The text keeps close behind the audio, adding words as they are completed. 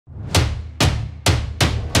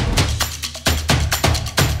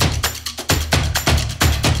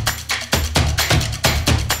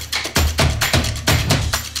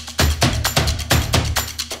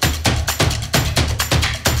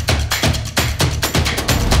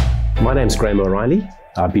My name's Graham O'Reilly.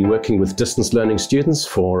 I've been working with distance learning students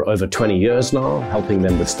for over 20 years now, helping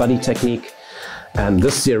them with study technique. And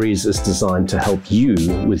this series is designed to help you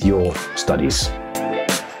with your studies.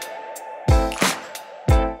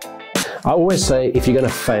 I always say, if you're going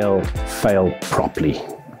to fail, fail properly.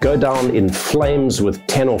 Go down in flames with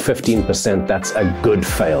 10 or 15%, that's a good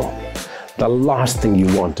fail. The last thing you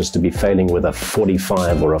want is to be failing with a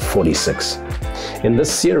 45 or a 46. In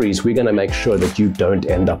this series, we're going to make sure that you don't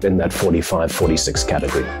end up in that 45, 46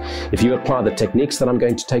 category. If you apply the techniques that I'm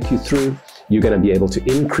going to take you through, you're going to be able to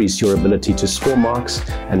increase your ability to score marks,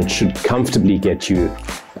 and it should comfortably get you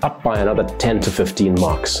up by another 10 to 15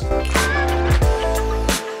 marks.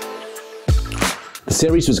 The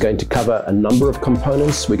series was going to cover a number of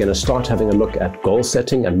components. We're going to start having a look at goal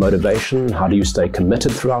setting and motivation. How do you stay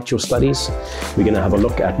committed throughout your studies? We're going to have a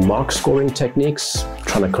look at mark scoring techniques,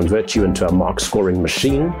 trying to convert you into a mark scoring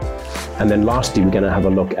machine. And then lastly, we're going to have a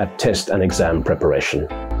look at test and exam preparation.